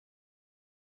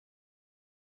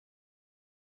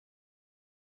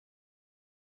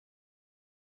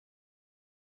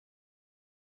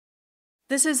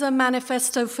This is a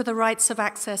manifesto for the rights of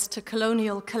access to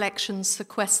colonial collections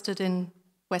sequestered in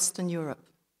Western Europe.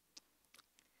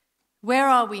 Where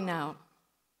are we now?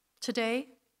 Today,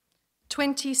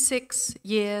 26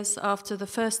 years after the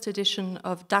first edition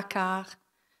of Dakar,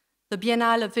 the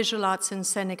Biennale of Visual Arts in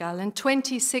Senegal, and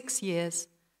 26 years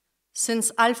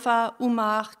since Alpha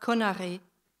Oumar Konaré,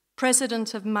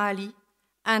 president of Mali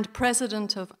and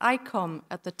president of ICOM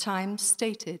at the time,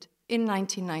 stated in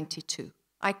 1992,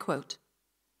 I quote,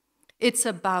 "It's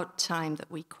about time that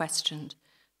we questioned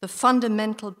the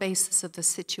fundamental basis of the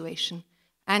situation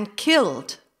and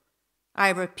killed, I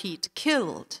repeat,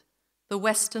 killed the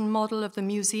Western model of the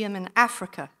museum in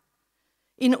Africa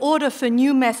in order for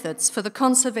new methods for the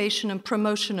conservation and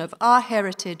promotion of our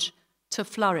heritage to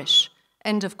flourish,"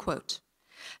 end of quote.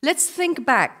 Let's think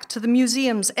back to the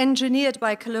museums engineered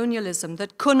by colonialism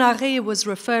that Konaré was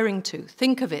referring to.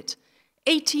 Think of it.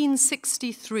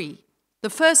 1863, the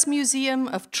first museum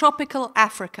of tropical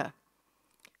Africa,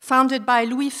 founded by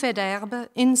Louis Faidherbe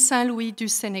in Saint-Louis du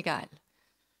Senegal.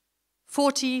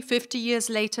 40, 50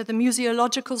 years later, the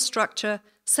museological structure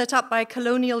set up by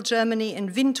colonial Germany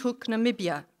in Windhoek,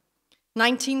 Namibia.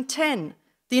 1910,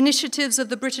 the initiatives of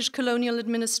the British colonial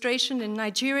administration in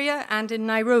Nigeria and in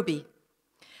Nairobi.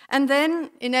 And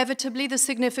then, inevitably, the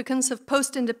significance of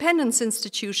post-independence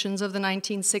institutions of the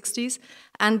 1960s.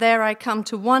 And there I come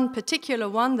to one particular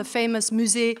one, the famous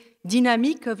Musée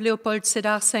Dynamique of Léopold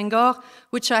Sédar Senghor,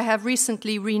 which I have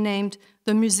recently renamed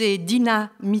the Musée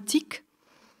Dynamitique.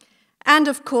 And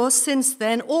of course, since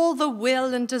then, all the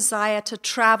will and desire to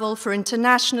travel for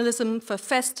internationalism, for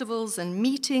festivals and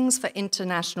meetings, for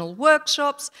international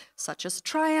workshops, such as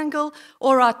Triangle,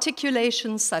 or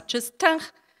articulations such as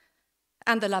Tinch,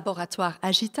 and the Laboratoire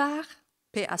Agitar,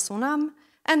 paix à son âme,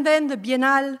 and then the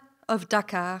Biennale of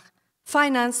Dakar,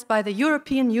 financed by the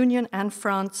European Union and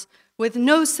France, with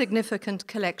no significant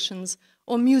collections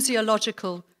or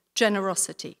museological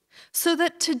generosity. So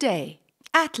that today,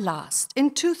 at last, in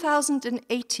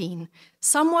 2018,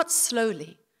 somewhat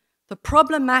slowly, the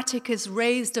problematic is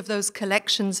raised of those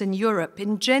collections in Europe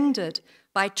engendered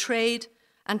by trade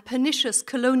and pernicious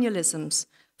colonialisms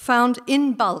found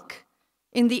in bulk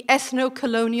in the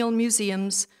ethno-colonial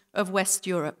museums of West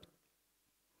Europe.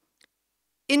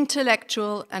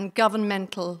 Intellectual and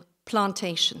governmental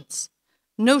plantations,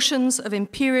 notions of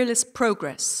imperialist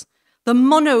progress, the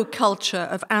monoculture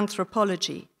of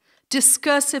anthropology,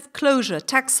 discursive closure,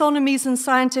 taxonomies and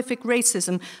scientific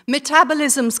racism,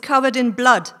 metabolisms covered in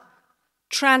blood,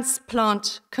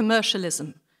 transplant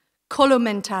commercialism,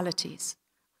 colomentalities.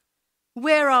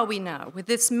 Where are we now with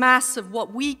this mass of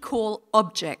what we call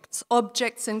objects,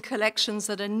 objects in collections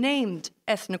that are named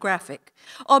ethnographic,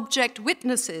 object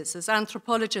witnesses, as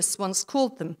anthropologists once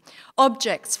called them,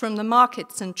 objects from the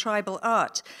markets in tribal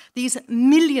art, these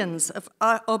millions of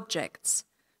objects,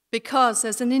 because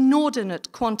there's an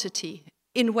inordinate quantity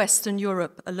in Western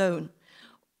Europe alone,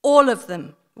 all of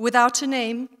them without a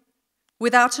name,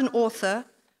 without an author,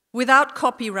 without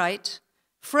copyright,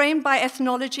 framed by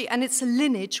ethnology and its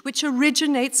lineage, which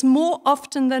originates more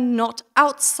often than not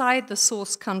outside the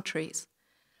source countries,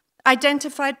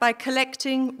 identified by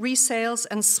collecting, resales,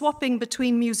 and swapping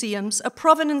between museums, a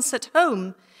provenance at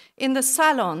home in the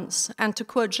salons, and to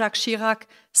quote Jacques Chirac,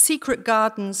 secret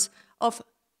gardens of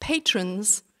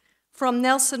patrons from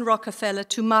Nelson Rockefeller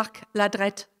to Marc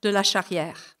Ladrette de la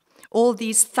Charrière. All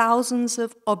these thousands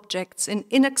of objects in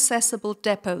inaccessible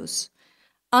depots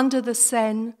under the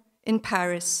Seine in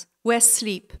Paris, where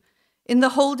sleep, in the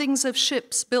holdings of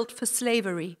ships built for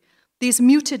slavery, these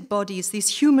muted bodies,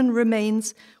 these human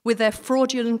remains with their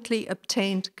fraudulently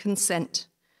obtained consent,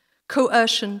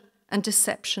 coercion and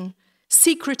deception,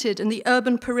 secreted in the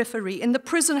urban periphery, in the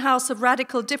prison house of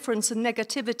radical difference and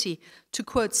negativity, to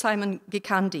quote Simon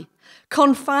Gikandi,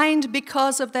 confined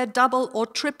because of their double or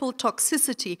triple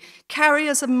toxicity,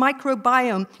 carriers of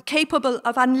microbiome capable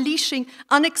of unleashing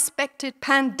unexpected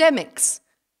pandemics,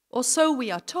 or so we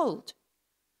are told.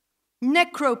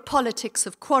 Necropolitics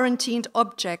of quarantined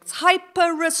objects,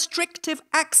 hyper-restrictive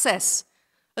access,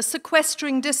 a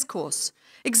sequestering discourse,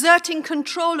 exerting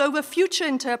control over future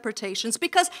interpretations,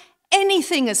 because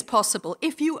anything is possible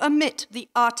if you omit the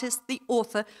artist, the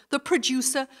author, the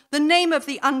producer, the name of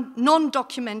the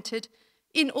non-documented,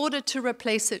 in order to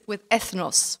replace it with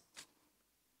ethnos.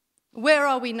 Where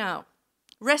are we now?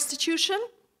 Restitution?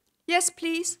 Yes,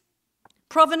 please.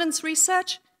 Provenance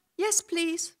research? Yes,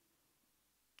 please.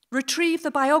 Retrieve the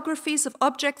biographies of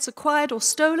objects acquired or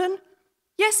stolen?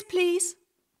 Yes, please.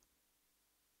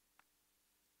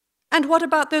 And what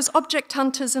about those object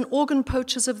hunters and organ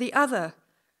poachers of the other?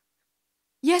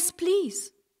 Yes,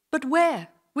 please. But where?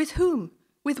 With whom?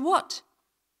 With what?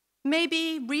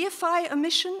 Maybe reify a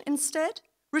mission instead?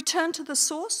 Return to the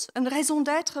source and raison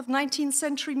d'etre of 19th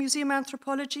century museum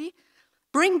anthropology?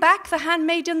 Bring back the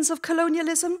handmaidens of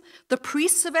colonialism, the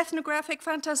priests of ethnographic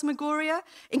phantasmagoria,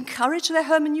 encourage their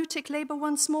hermeneutic labor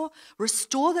once more,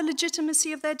 restore the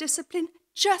legitimacy of their discipline,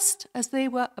 just as they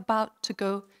were about to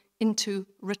go into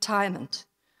retirement.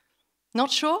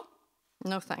 Not sure?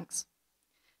 No thanks.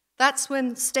 That's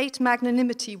when state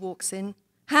magnanimity walks in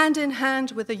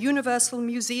hand with the universal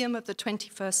museum of the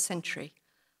 21st century.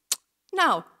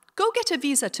 Now, go get a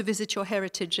visa to visit your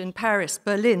heritage in Paris,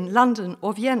 Berlin, London,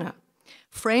 or Vienna.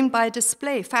 Framed by a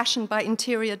display fashioned by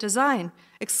interior design,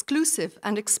 exclusive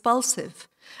and expulsive.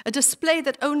 A display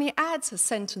that only adds a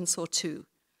sentence or two.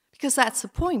 Because that's the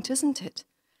point, isn't it?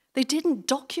 They didn't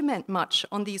document much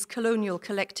on these colonial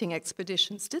collecting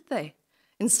expeditions, did they?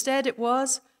 Instead, it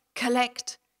was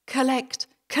collect, collect,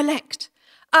 collect.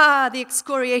 Ah, the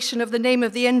excoriation of the name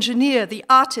of the engineer, the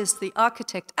artist, the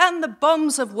architect, and the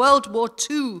bombs of World War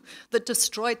II that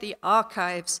destroyed the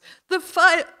archives. The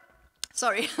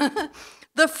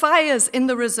fires in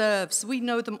the reserves, we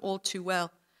know them all too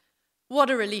well. What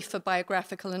a relief for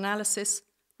biographical analysis.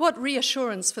 What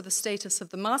reassurance for the status of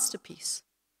the masterpiece.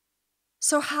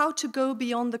 So how to go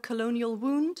beyond the colonial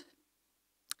wound?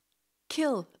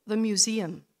 Kill the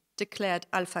museum, declared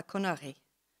Alpha Conaré.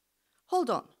 Hold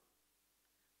on.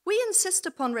 We insist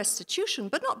upon restitution,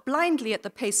 but not blindly at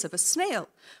the pace of a snail.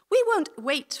 We won't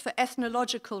wait for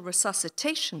ethnological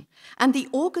resuscitation and the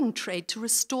organ trade to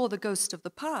restore the ghost of the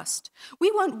past.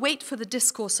 We won't wait for the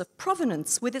discourse of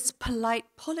provenance with its polite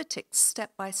politics,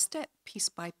 step by step, piece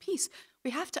by piece.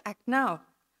 We have to act now,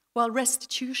 while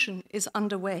restitution is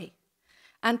underway,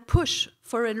 and push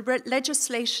for a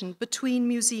legislation between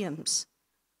museums.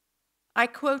 I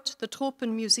quote the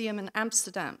Tropen Museum in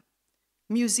Amsterdam.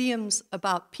 Museums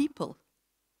about people,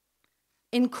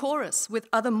 in chorus with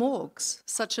other morgues,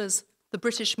 such as the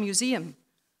British Museum,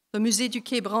 the Musée du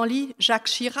Quai Branly Jacques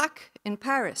Chirac in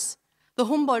Paris, the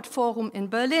Humboldt Forum in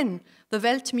Berlin, the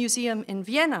Weltmuseum in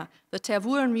Vienna, the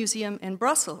Tervuren Museum in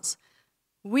Brussels.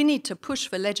 We need to push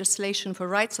for legislation for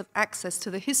rights of access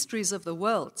to the histories of the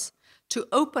worlds, to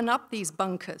open up these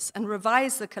bunkers and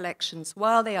revise the collections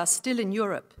while they are still in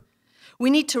Europe. We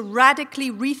need to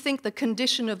radically rethink the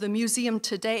condition of the museum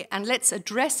today, and let's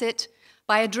address it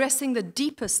by addressing the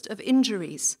deepest of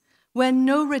injuries, where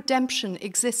no redemption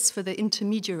exists for the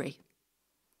intermediary.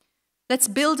 Let's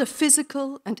build a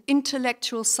physical and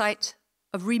intellectual site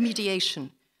of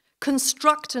remediation,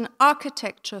 construct an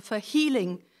architecture for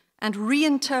healing and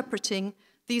reinterpreting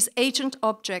these agent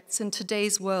objects in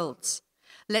today's worlds.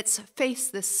 Let's face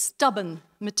this stubborn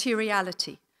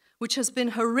materiality, which has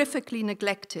been horrifically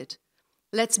neglected.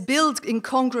 Let's build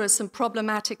incongruous and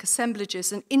problematic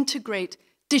assemblages and integrate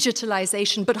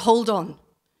digitalization, but hold on.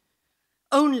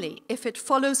 Only if it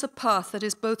follows a path that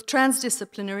is both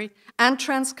transdisciplinary and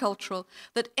transcultural,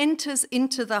 that enters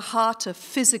into the heart of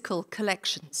physical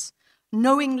collections,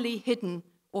 knowingly hidden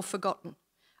or forgotten.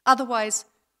 Otherwise,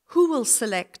 who will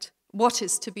select what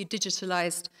is to be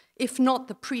digitalized, if not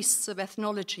the priests of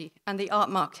ethnology and the art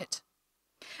market?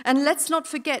 And let's not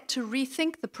forget to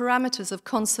rethink the parameters of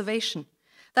conservation,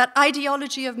 that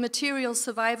ideology of material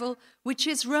survival which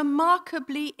is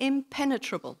remarkably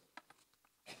impenetrable.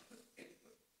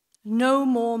 No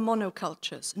more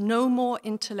monocultures, no more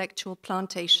intellectual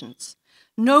plantations,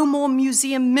 no more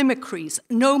museum mimicries,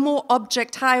 no more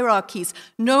object hierarchies,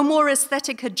 no more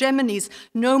aesthetic hegemonies,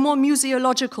 no more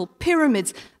museological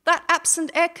pyramids, that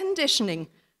absent air conditioning,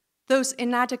 those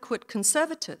inadequate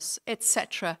conservators,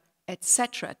 etc.,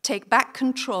 etc. Take back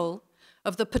control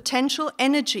of the potential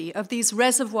energy of these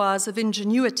reservoirs of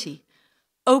ingenuity.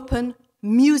 Open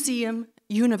museum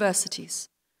universities.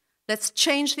 Let's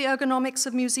change the ergonomics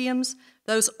of museums,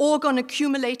 those organ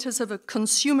accumulators of a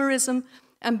consumerism,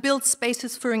 and build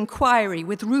spaces for inquiry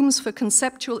with rooms for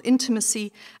conceptual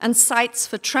intimacy and sites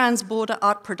for trans-border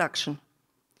art production.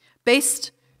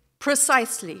 Based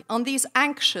precisely on these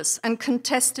anxious and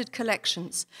contested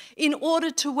collections, in order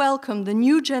to welcome the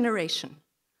new generation,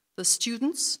 the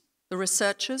students, the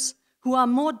researchers, who are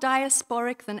more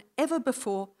diasporic than ever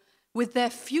before with their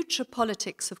future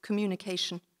politics of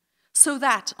communication, so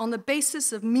that on the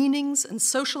basis of meanings and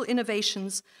social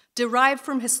innovations derived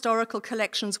from historical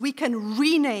collections, we can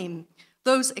rename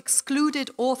those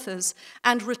excluded authors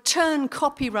and return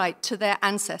copyright to their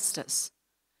ancestors.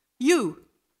 You,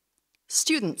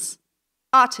 students,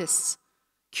 artists,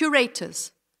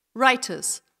 curators,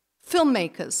 writers,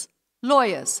 filmmakers,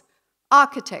 lawyers,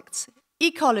 architects,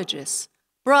 ecologists,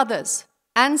 brothers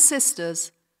and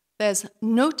sisters, there's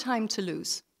no time to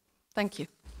lose. Thank you.